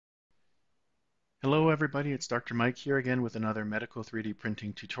Hello everybody, it's Dr. Mike here again with another medical 3D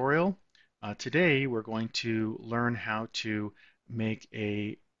printing tutorial. Today we're going to learn how to make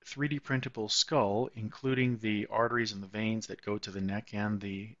a 3D printable skull, including the arteries and the veins that go to the neck and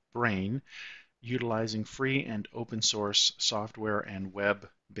the brain, utilizing free and open source software and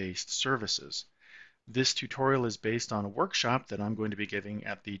web-based services. This tutorial is based on a workshop that I'm going to be giving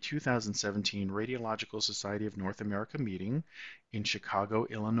at the 2017 Radiological Society of North America meeting in Chicago,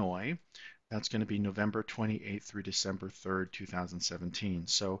 Illinois. That's going to be November 28th through December 3rd, 2017.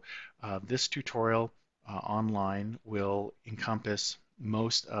 So this tutorial online will encompass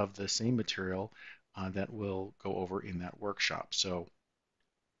most of the same material that we'll go over in that workshop. So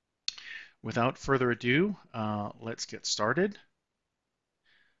without further ado, let's get started.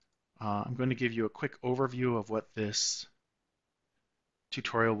 I'm going to give you a quick overview of what this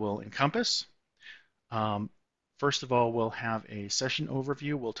tutorial will encompass. Um, First of all, we'll have a session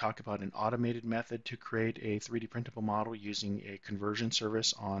overview. We'll talk about an automated method to create a 3D printable model using a conversion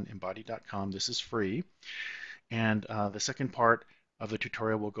service on embody.com. This is free. And the second part of the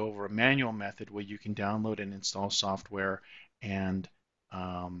tutorial will go over a manual method where you can download and install software and,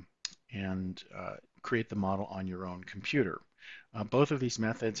 um, and create the model on your own computer. Both of these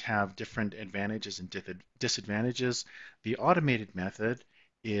methods have different advantages and disadvantages. The automated method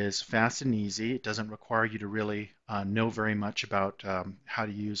is fast and easy. It doesn't require you to really know very much about how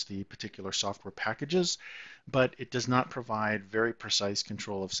to use the particular software packages, but it does not provide very precise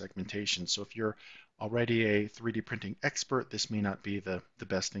control of segmentation. So if you're already a 3D printing expert, this may not be the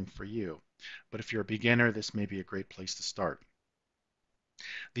best thing for you. But if you're a beginner, this may be a great place to start.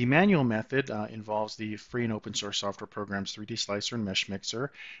 The manual method involves the free and open source software programs 3D Slicer and Meshmixer.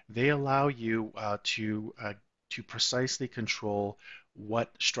 They allow you to precisely control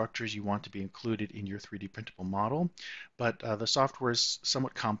what structures you want to be included in your 3D printable model. But the software is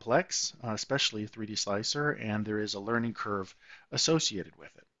somewhat complex, especially 3D Slicer, and there is a learning curve associated with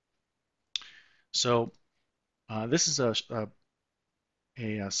it. So this is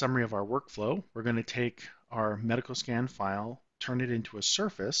a summary of our workflow. We're going to take our medical scan file, turn it into a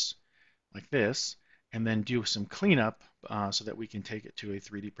surface like this, and then do some cleanup so that we can take it to a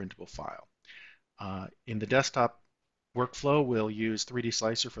 3D printable file. In the desktop workflow, we'll use 3D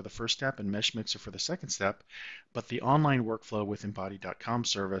Slicer for the first step and Meshmixer for the second step, but the online workflow with embody.com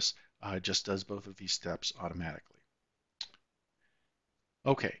service just does both of these steps automatically.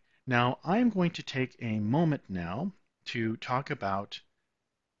 Okay, now I'm going to take a moment now to talk about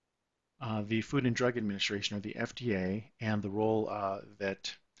the Food and Drug Administration, or the FDA, and the role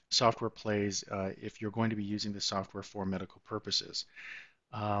that software plays if you're going to be using the software for medical purposes.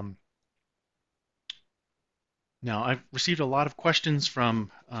 Now, I've received a lot of questions from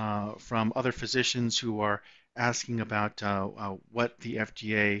other physicians who are asking about what the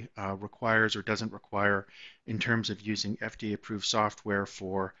FDA requires or doesn't require in terms of using FDA-approved software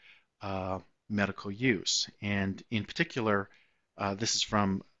for medical use. And in particular, this is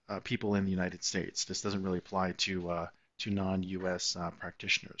from people in the United States. This doesn't really apply to non-US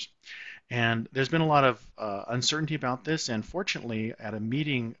practitioners. And there's been a lot of uncertainty about this, and fortunately, at a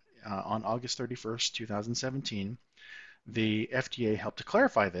meeting on August 31st, 2017, the FDA helped to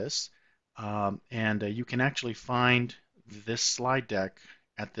clarify this, and you can actually find this slide deck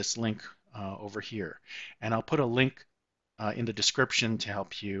at this link over here. And I'll put a link in the description to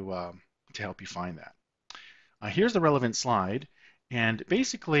help you find that. Here's the relevant slide, and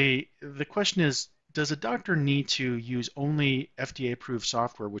basically the question is, does a doctor need to use only FDA-approved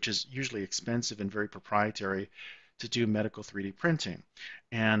software, which is usually expensive and very proprietary, to do medical 3D printing?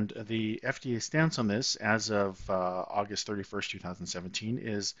 And the FDA stance on this as of August 31st, 2017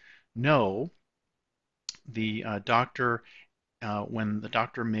 is no. The doctor, when the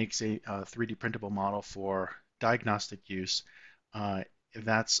doctor makes a 3D printable model for diagnostic use,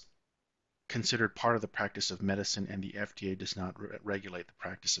 that's considered part of the practice of medicine, and the FDA does not regulate the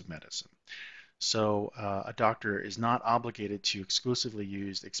practice of medicine. So a doctor is not obligated to exclusively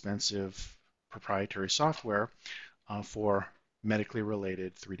use expensive proprietary software for medically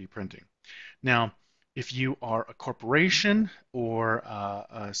related 3D printing. Now, if you are a corporation or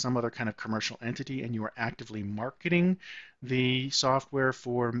some other kind of commercial entity and you are actively marketing the software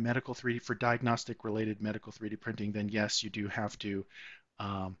for for diagnostic related medical 3D printing, then yes, you do have to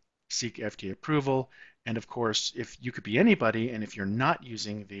seek FDA approval. And of course, if you could be anybody, and if you're not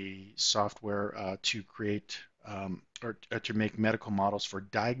using the software to create or to make medical models for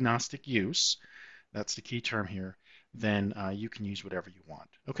diagnostic use, that's the key term here, then you can use whatever you want.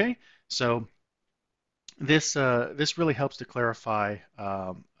 Okay, so this really helps to clarify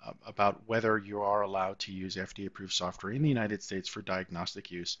about whether you are allowed to use FDA-approved software in the United States for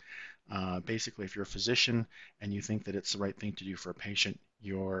diagnostic use. Basically, if you're a physician and you think that it's the right thing to do for a patient,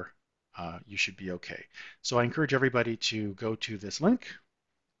 you should be okay. So I encourage everybody to go to this link,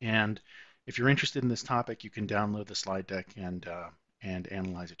 and if you're interested in this topic, you can download the slide deck and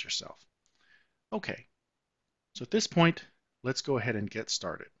analyze it yourself. Okay, so at this point, let's go ahead and get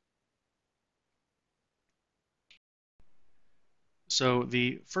started. So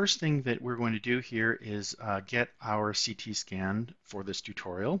the first thing that we're going to do here is get our CT scan for this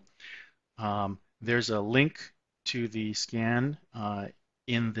tutorial. There's a link to the scan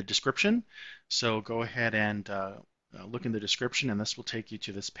in the description. So go ahead and look in the description, and this will take you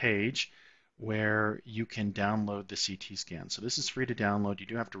to this page where you can download the CT scan. So this is free to download. You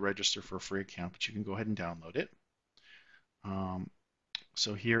do have to register for a free account, but you can go ahead and download it.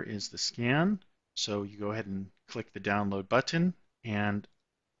 So here is the scan. So you go ahead and click the download button, and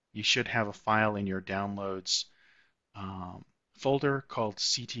you should have a file in your downloads folder called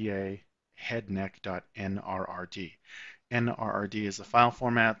CTA headneck.nrrd. NRRD is the file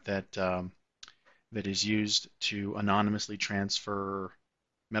format that is used to anonymously transfer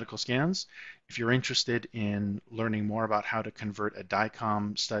medical scans. If you're interested in learning more about how to convert a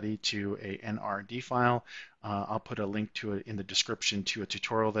DICOM study to a NRD file, I'll put a link to it in the description to a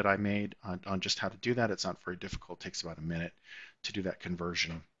tutorial that I made on just how to do that. It's not very difficult. It takes about a minute to do that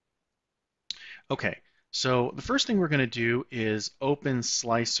conversion. Okay, so the first thing we're going to do is open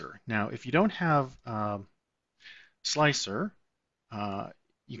Slicer. Now, if you don't have Slicer,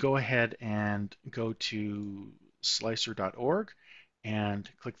 you go ahead and go to slicer.org and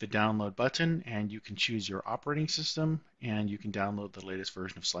click the download button, and you can choose your operating system, and you can download the latest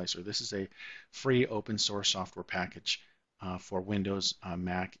version of Slicer. This is a free open source software package for Windows,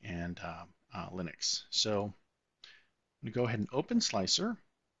 Mac, and Linux. So I'm going to go ahead and open Slicer.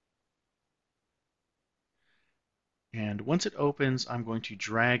 And once it opens, I'm going to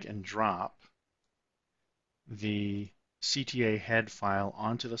drag and drop the CTA head file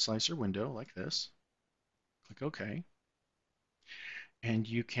onto the Slicer window like this. Click OK. And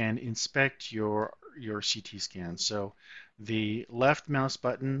you can inspect your CT scan. So the left mouse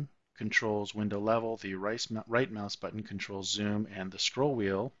button controls window level, the right mouse button controls zoom, and the scroll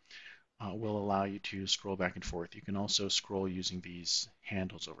wheel will allow you to scroll back and forth. You can also scroll using these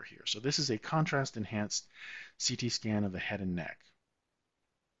handles over here. So this is a contrast enhanced CT scan of the head and neck.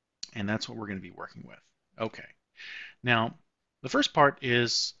 And that's what we're going to be working with. Okay. Now, the first part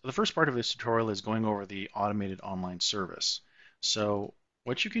of this tutorial is going over the automated online service. So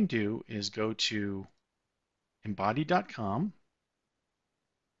what you can do is go to embody.com,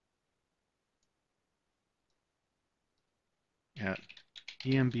 at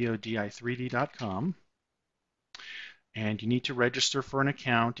embodi3d.com, and you need to register for an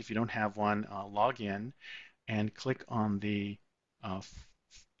account. If you don't have one, log in and click on the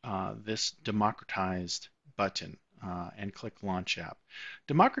this democratized button and click Launch App.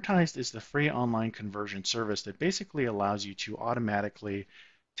 Democratized is the free online conversion service that basically allows you to automatically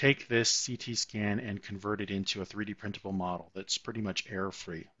take this CT scan and convert it into a 3D printable model that's pretty much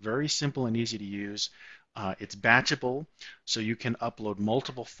error-free. Very simple and easy to use. It's batchable, so you can upload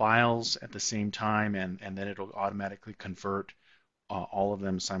multiple files at the same time, and then it'll automatically convert all of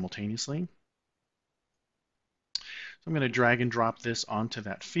them simultaneously. So I'm going to drag and drop this onto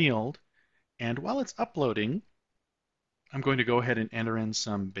that field, and while it's uploading, I'm going to go ahead and enter in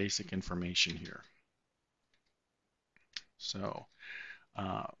some basic information here. So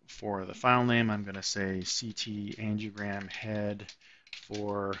for the file name, I'm going to say CT angiogram head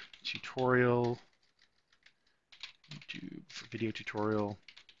for tutorial, YouTube for video tutorial.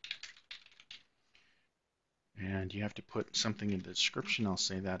 And you have to put something in the description. I'll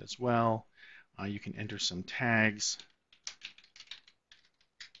say that as well. You can enter some tags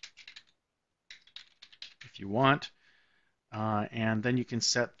if you want. And then you can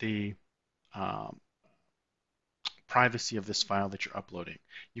set the privacy of this file that you're uploading.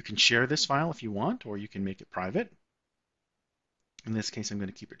 You can share this file if you want, or you can make it private. In this case, I'm going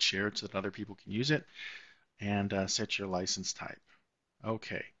to keep it shared so that other people can use it, and set your license type.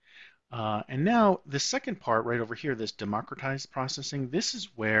 Okay. And now the second part right over here, this democratized processing, this is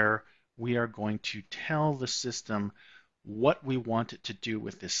where we are going to tell the system what we want it to do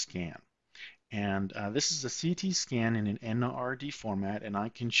with this scan. And this is a CT scan in an NRD format, and I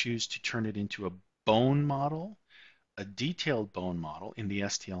can choose to turn it into a bone model, a detailed bone model in the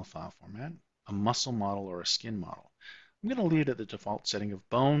STL file format, a muscle model, or a skin model. I'm going to leave it at the default setting of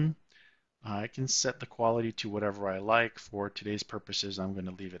bone. I can set the quality to whatever I like. For today's purposes, I'm going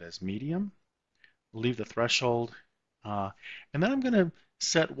to leave it as medium. Leave the threshold And then I'm going to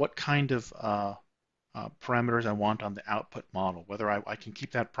set what kind of parameters I want on the output model, whether I can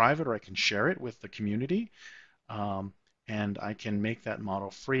keep that private or I can share it with the community. Um, and I can make that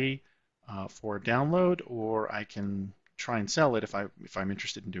model free for download, or I can try and sell it if I'm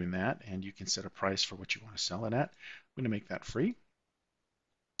interested in doing that. And you can set a price for what you want to sell it at. I'm going to make that free.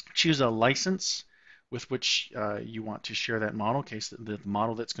 Choose a license with which you want to share that model. In case the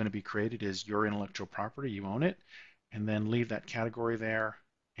model that's going to be created is your intellectual property, you own it, and then leave that category there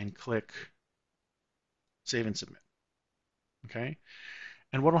and click Save and Submit. Okay,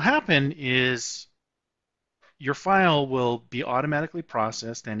 and what will happen is your file will be automatically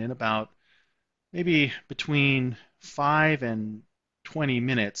processed, and in about maybe between 5 and 20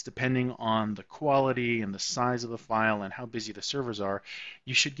 minutes, depending on the quality and the size of the file and how busy the servers are,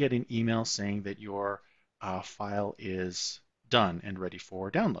 you should get an email saying that your file is done and ready for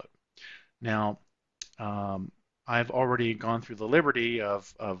download. Now, I've already gone through the liberty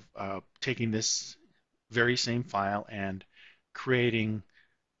of taking this very same file and creating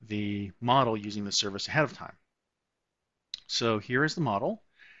the model using the service ahead of time. So here is the model,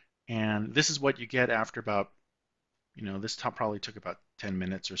 and this is what you get after about, this probably took about 10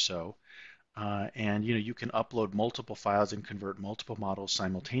 minutes or so. And you can upload multiple files and convert multiple models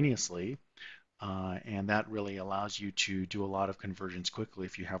simultaneously, and that really allows you to do a lot of conversions quickly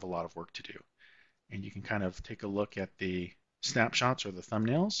if you have a lot of work to do. And you can kind of take a look at the snapshots or the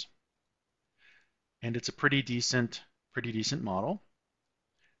thumbnails, and it's a pretty decent model.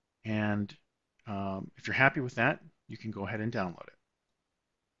 And if you're happy with that, you can go ahead and download it.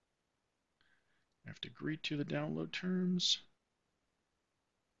 You have to agree to the download terms,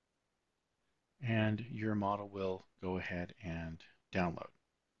 and your model will go ahead and download.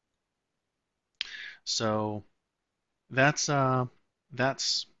 So that's how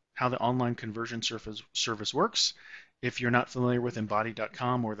the online conversion service works. If you're not familiar with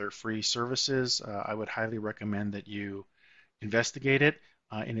embody.com or their free services, I would highly recommend that you investigate it.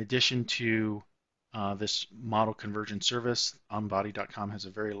 In addition to this model conversion service, embody.com has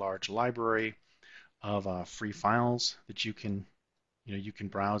a very large library of free files that you can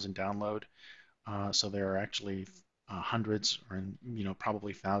browse and download. So there are actually hundreds or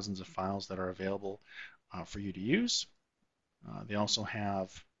probably thousands of files that are available for you to use. They also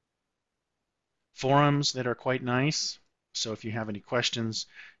have forums that are quite nice. So if you have any questions,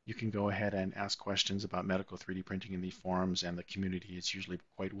 you can go ahead and ask questions about medical 3D printing in the forums, and the community is usually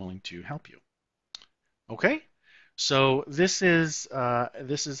quite willing to help you. Okay, so this is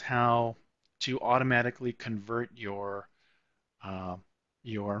how to automatically convert your CT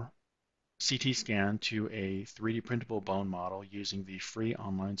scan to a 3D printable bone model using the free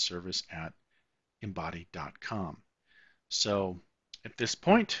online service at embody.com. So at this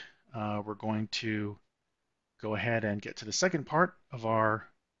point, we're going to go ahead and get to the second part of our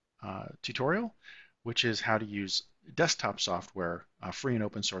tutorial, which is how to use desktop software, free and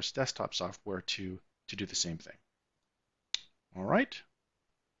open source desktop software to do the same thing. All right.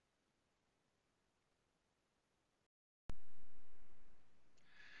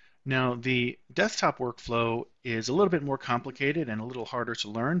 Now, the desktop workflow is a little bit more complicated and a little harder to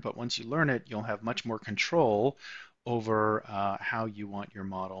learn, but once you learn it, you'll have much more control over how you want your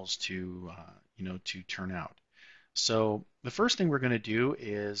models to, to turn out. So the first thing we're going to do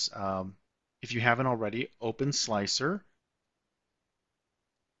is, if you haven't already, open Slicer.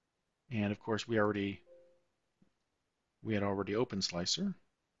 And of course, we had already opened Slicer.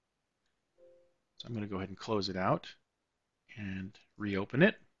 So I'm going to go ahead and close it out and reopen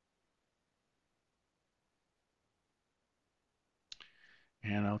it.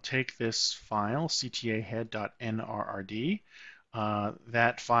 And I'll take this file, ctahead.nrrd.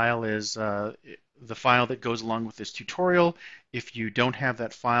 That file is the file that goes along with this tutorial. If you don't have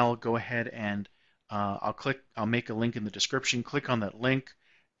that file, go ahead and I'll make a link in the description. Click on that link.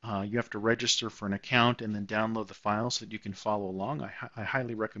 You have to register for an account and then download the file so that you can follow along. I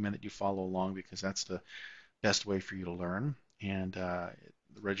highly recommend that you follow along because that's the best way for you to learn, and the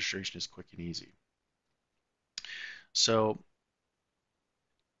registration is quick and easy. So,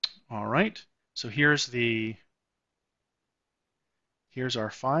 all right. So here's our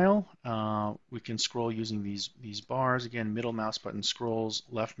file. We can scroll using these bars. Again, middle mouse button scrolls,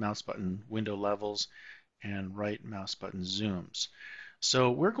 left mouse button window levels, and right mouse button zooms.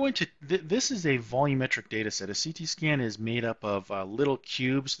 So we're going to, this is a volumetric data set. A CT scan is made up of little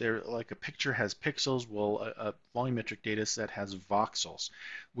cubes. They're like a picture has pixels. Well, a volumetric data set has voxels,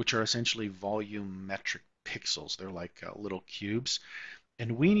 which are essentially volumetric pixels. They're like little cubes.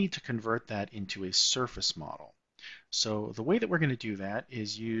 And we need to convert that into a surface model. So the way that we're going to do that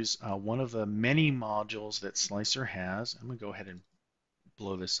is use one of the many modules that Slicer has. I'm going to go ahead and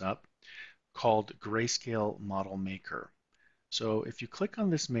blow this up, called Grayscale Model Maker. So if you click on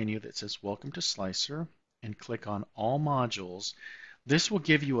this menu that says Welcome to Slicer and click on All Modules, this will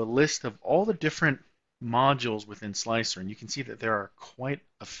give you a list of all the different modules within Slicer, and you can see that there are quite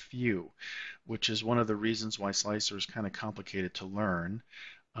a few, which is one of the reasons why Slicer is kind of complicated to learn.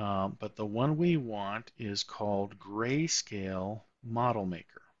 But the one we want is called Grayscale Model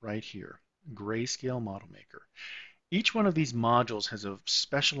Maker, right here. Grayscale Model Maker. Each one of these modules has a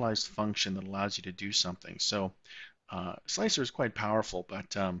specialized function that allows you to do something. So Slicer is quite powerful,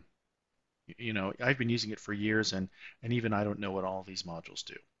 but I've been using it for years, and even I don't know what all these modules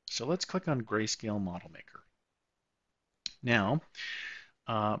do. So let's click on Grayscale Model Maker. Now,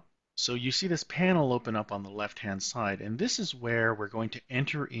 so you see this panel open up on the left-hand side, and this is where we're going to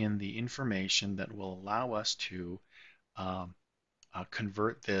enter in the information that will allow us to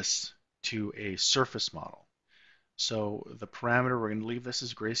convert this to a surface model. So the parameter, we're going to leave this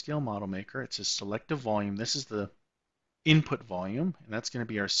as Grayscale Model Maker. It says selective volume. This is the input volume, and that's going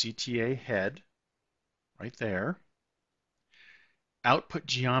to be our CTA head right there. Output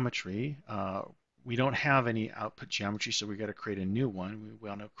geometry, we don't have any output geometry, so we got to create a new one. We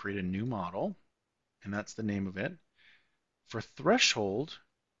want to create a new model, and that's the name of it. For threshold,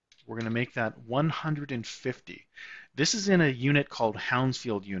 we're going to make that 150. This is in a unit called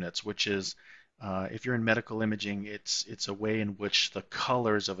Hounsfield units, which is, if you're in medical imaging, it's a way in which the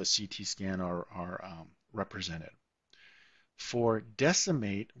colors of a CT scan are represented. For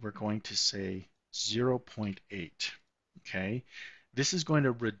decimate, we're going to say 0.8. Okay, this is going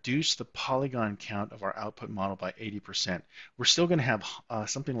to reduce the polygon count of our output model by 80%. We're still going to have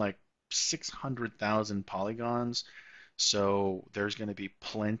something like 600,000 polygons, so there's going to be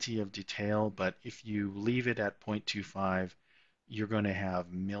plenty of detail, but if you leave it at 0.25, you're going to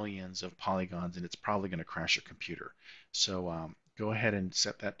have millions of polygons, and it's probably going to crash your computer. So go ahead and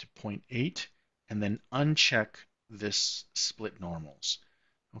set that to 0.8, and then uncheck this split normals.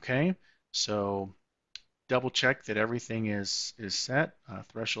 Okay, so double check that everything is set.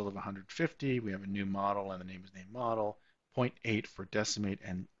 Threshold of 150. We have a new model, and the name is name model. 0.8 for decimate,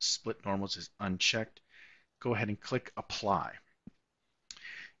 and split normals is unchecked. Go ahead and click apply.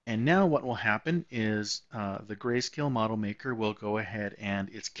 And now what will happen is the Grayscale Model Maker will go ahead and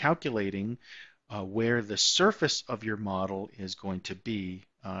it's calculating where the surface of your model is going to be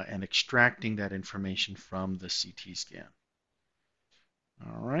and extracting that information from the CT scan.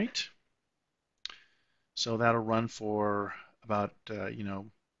 All right. So that'll run for about,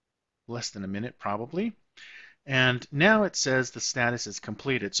 less than a minute probably. And now it says the status is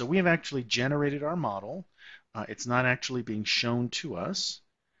completed. So we have actually generated our model. It's not actually being shown to us,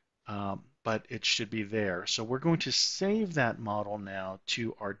 but it should be there. So we're going to save that model now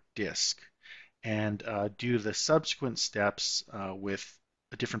to our disk and do the subsequent steps with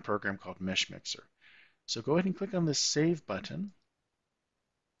a different program called Meshmixer. So go ahead and click on this Save button,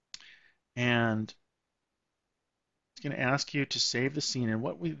 and it's going to ask you to save the scene. And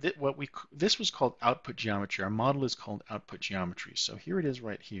this was called output geometry. Our model is called output geometry. So here it is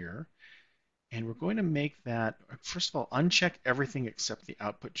right here, and we're going to make that. First of all, uncheck everything except the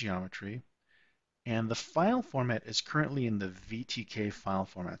output geometry. And the file format is currently in the VTK file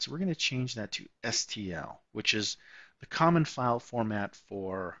format. So we're going to change that to STL, which is the common file format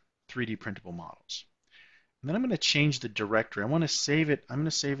for 3D printable models. And then I'm going to change the directory. I want to save it. I'm going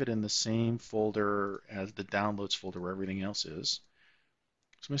to save it in the same folder as the downloads folder where everything else is.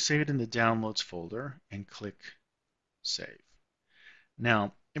 So I'm going to save it in the downloads folder and click save.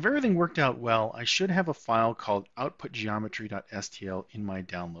 Now, if everything worked out well, I should have a file called outputgeometry.stl in my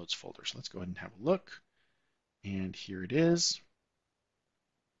downloads folder. So let's go ahead and have a look. And here it is.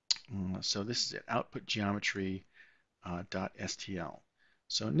 So this is it, outputgeometry.stl.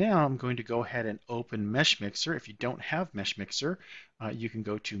 So now I'm going to go ahead and open Meshmixer. If you don't have Meshmixer, you can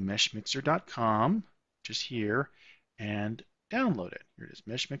go to meshmixer.com, just here, and download it. Here it is,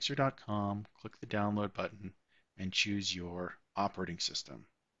 meshmixer.com. Click the download button and choose your operating system.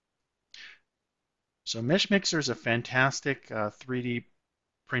 So Meshmixer is a fantastic 3D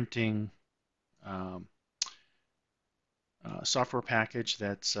printing software package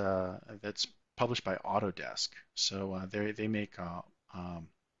that's published by Autodesk. So they make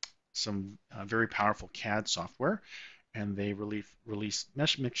some very powerful CAD software, and they release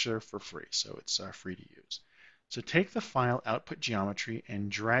Meshmixer for free, so it's free to use. So take the file output geometry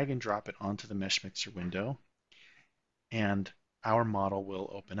and drag and drop it onto the Meshmixer window, and our model will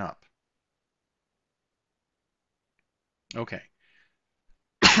open up. Okay.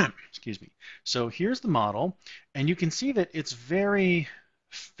 Excuse me. So here's the model, and you can see that it's very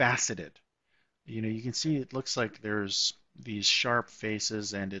faceted. You can see it looks like there's these sharp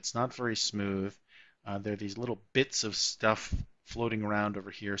faces, and it's not very smooth. There are these little bits of stuff floating around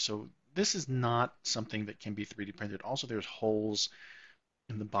over here. So this is not something that can be 3D printed. Also, there's holes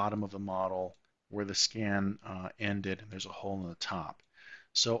in the bottom of the model where the scan ended, and there's a hole in the top.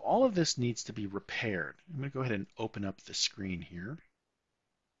 So all of this needs to be repaired. I'm going to go ahead and open up the screen here.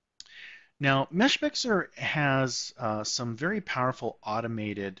 Now, Meshmixer has some very powerful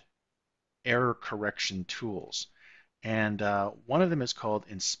automated error correction tools. And one of them is called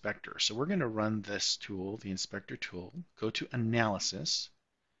Inspector. So we're going to run this tool, the Inspector tool, go to Analysis.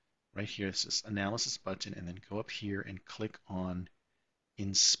 Right here, this is Analysis button, and then go up here and click on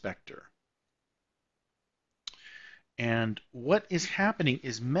Inspector. And what is happening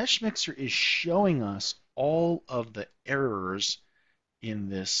is Meshmixer is showing us all of the errors in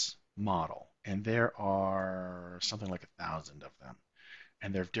this model. And there are something like 1,000 of them.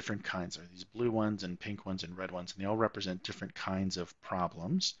 And they're of different kinds. There are these blue ones and pink ones and red ones, and they all represent different kinds of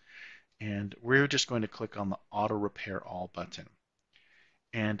problems. And we're just going to click on the Auto Repair All button.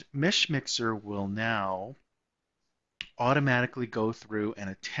 And Meshmixer will now automatically go through and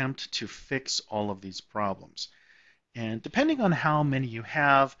attempt to fix all of these problems. And depending on how many you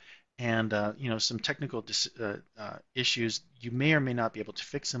have and some technical issues, you may or may not be able to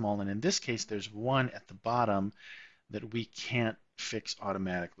fix them all. And in this case, there's one at the bottom that we can't fix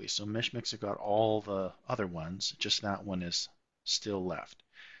automatically. So Meshmixer got all the other ones, just that one is still left,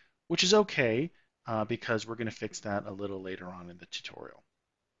 which is okay because we're going to fix that a little later on in the tutorial.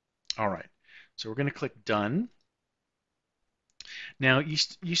 All right, so we're going to click Done. Now you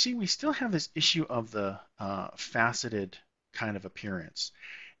see we still have this issue of the faceted kind of appearance.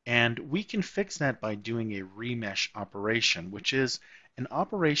 And we can fix that by doing a remesh operation, which is an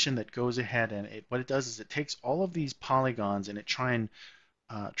operation that goes ahead and what it does is it takes all of these polygons and it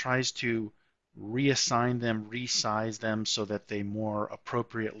tries to reassign them, resize them so that they more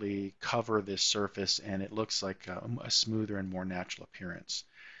appropriately cover this surface and it looks like a smoother and more natural appearance.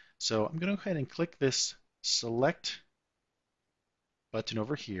 So I'm going to go ahead and click this Select button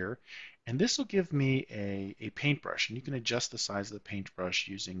over here, and this will give me a paintbrush, and you can adjust the size of the paintbrush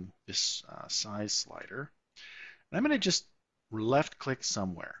using this size slider. And I'm going to just left click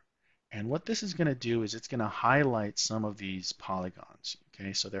somewhere, and what this is going to do is it's going to highlight some of these polygons.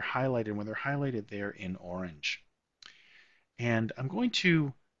 Okay, so they're highlighted. When they're highlighted, they're in orange. And I'm going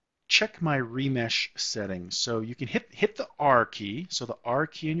to check my remesh settings. So you can hit the R key, so the R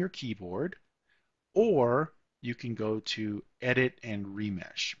key on your keyboard, or you can go to Edit and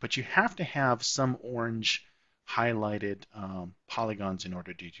Remesh. But you have to have some orange highlighted polygons in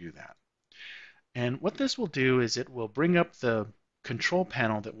order to do that. And what this will do is it will bring up the control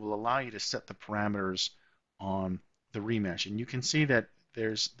panel that will allow you to set the parameters on the remesh. And you can see that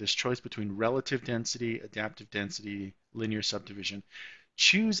there's this choice between relative density, adaptive density, linear subdivision.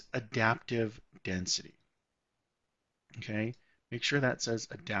 Choose adaptive density. Okay, make sure that says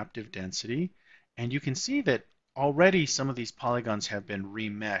adaptive density. And you can see that already some of these polygons have been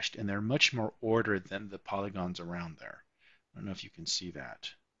remeshed and they're much more ordered than the polygons around there. I don't know if you can see that,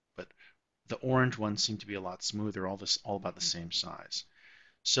 but the orange ones seem to be a lot smoother, all about the same size.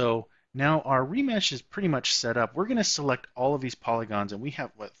 So now our remesh is pretty much set up. We're going to select all of these polygons, and we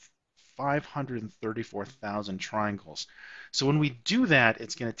have, 534,000 triangles. So when we do that,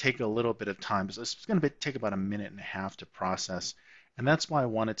 it's going to take a little bit of time. So it's going to take about 1.5 minutes to process. And that's why I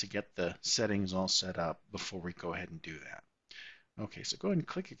wanted to get the settings all set up before we go ahead and do that. Okay, so go ahead and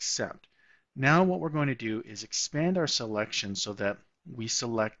click Accept. Now what we're going to do is expand our selection so that we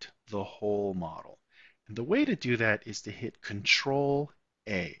select the whole model. And the way to do that is to hit Control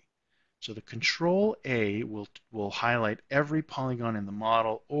A. So the Control A will highlight every polygon in the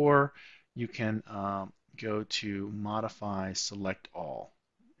model, or you can go to Modify, Select All.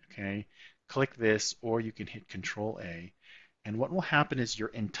 Okay, click this, or you can hit Control A. And what will happen is your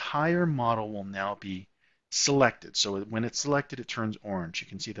entire model will now be selected. So when it's selected, it turns orange. You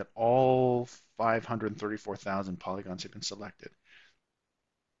can see that all 534,000 polygons have been selected.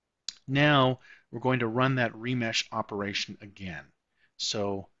 Now we're going to run that remesh operation again.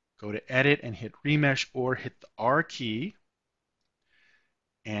 So go to Edit and hit Remesh, or hit the R key.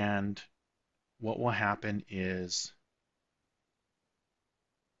 And what will happen is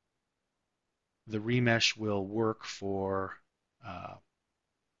the remesh will work for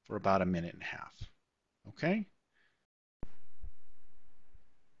about 1.5 minutes. Okay?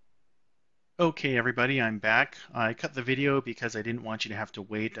 Okay, everybody, I'm back. I cut the video because I didn't want you to have to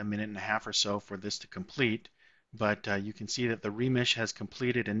wait 1.5 minutes or so for this to complete. but you can see that the remesh has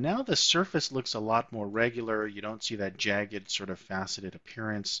completed, and now the surface looks a lot more regular. You don't see that jagged sort of faceted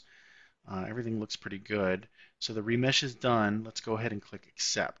appearance. Everything looks pretty good. So the remesh is done. Let's go ahead and click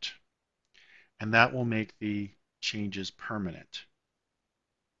accept, and that will make the changes permanent.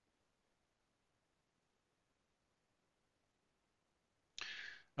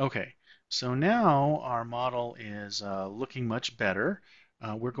 Okay, so now our model is looking much better.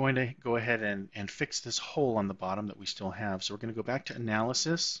 We're going to go ahead and fix this hole on the bottom that we still have. So we're going to go back to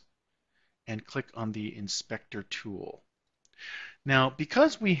Analysis and click on the Inspector tool. Now,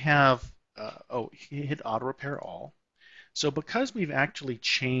 because we have, hit Auto Repair All. So because we've actually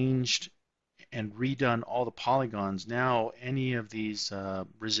changed and redone all the polygons, now any of these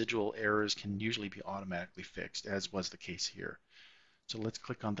residual errors can usually be automatically fixed, as was the case here. So let's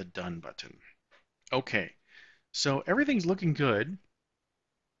click on the Done button. Okay, so everything's looking good.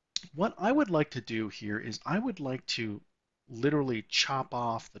 What I would like to do here is I would like to literally chop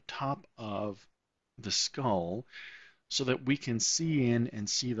off the top of the skull so that we can see in and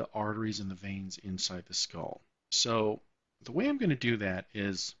see the arteries and the veins inside the skull. So the way I'm going to do that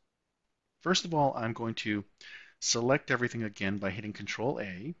is, first of all, I'm going to select everything again by hitting Control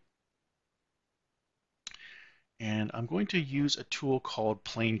A. And I'm going to use a tool called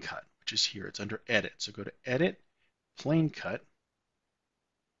Plane Cut, which is here. It's under Edit. So go to Edit, Plane Cut.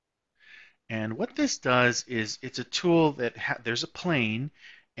 And what this does is it's a tool that there's a plane,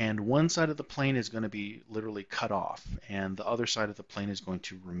 and one side of the plane is going to be literally cut off, and the other side of the plane is going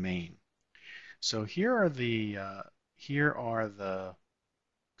to remain. So here are the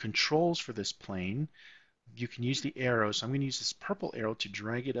controls for this plane. You can use the arrow. So I'm going to use this purple arrow to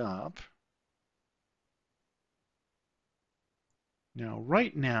drag it up. Now,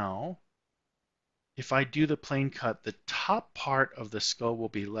 right now, if I do the plane cut, the top part of the skull will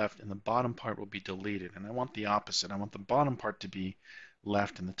be left and the bottom part will be deleted. And I want the opposite. I want the bottom part to be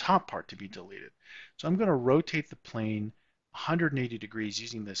left and the top part to be deleted. So I'm going to rotate the plane 180 degrees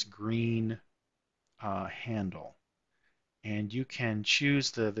using this green handle. And you can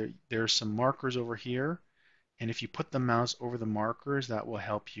choose there's some markers over here. And if you put the mouse over the markers, that will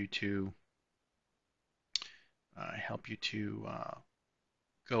help you to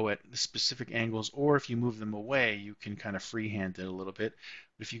go at the specific angles, or if you move them away, you can kind of freehand it a little bit.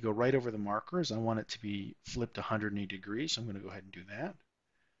 But if you go right over the markers, I want it to be flipped 180 degrees, so I'm going to go ahead and do that.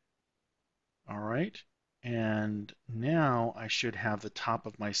 All right, and now I should have the top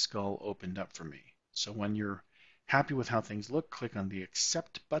of my skull opened up for me. So when you're happy with how things look, click on the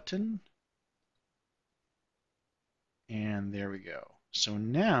Accept button, and there we go. So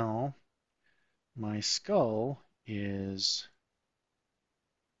now my skull is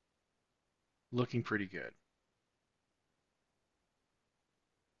looking pretty good.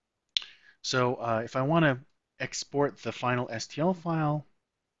 So if I want to export the final STL file,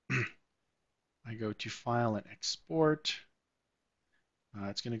 I go to File and Export.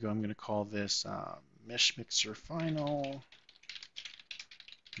 I'm going to call this Meshmixer Final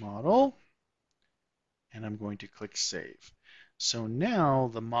Model, and I'm going to click Save. So now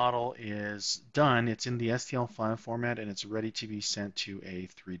the model is done. It's in the STL file format, and it's ready to be sent to a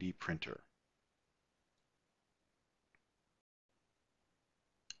 3D printer.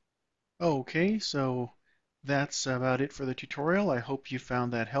 Okay, so that's about it for the tutorial. I hope you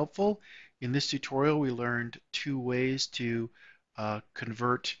found that helpful. In this tutorial, we learned two ways to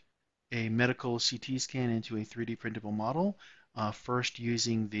convert a medical CT scan into a 3D printable model. First,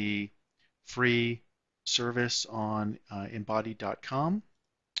 using the free service on embodied.com,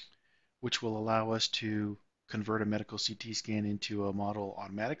 which will allow us to convert a medical CT scan into a model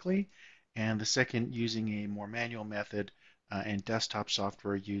automatically. And the second, using a more manual method and desktop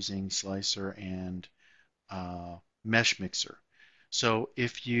software using Slicer and Meshmixer. So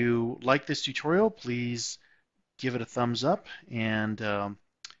if you like this tutorial, please give it a thumbs up and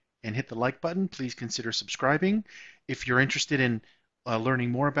hit the like button. Please consider subscribing. If you're interested in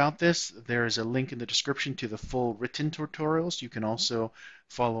learning more about this, there is a link in the description to the full written tutorials. You can also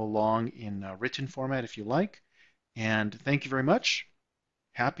follow along in written format if you like. And thank you very much.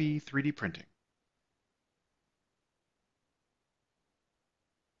 Happy 3D printing.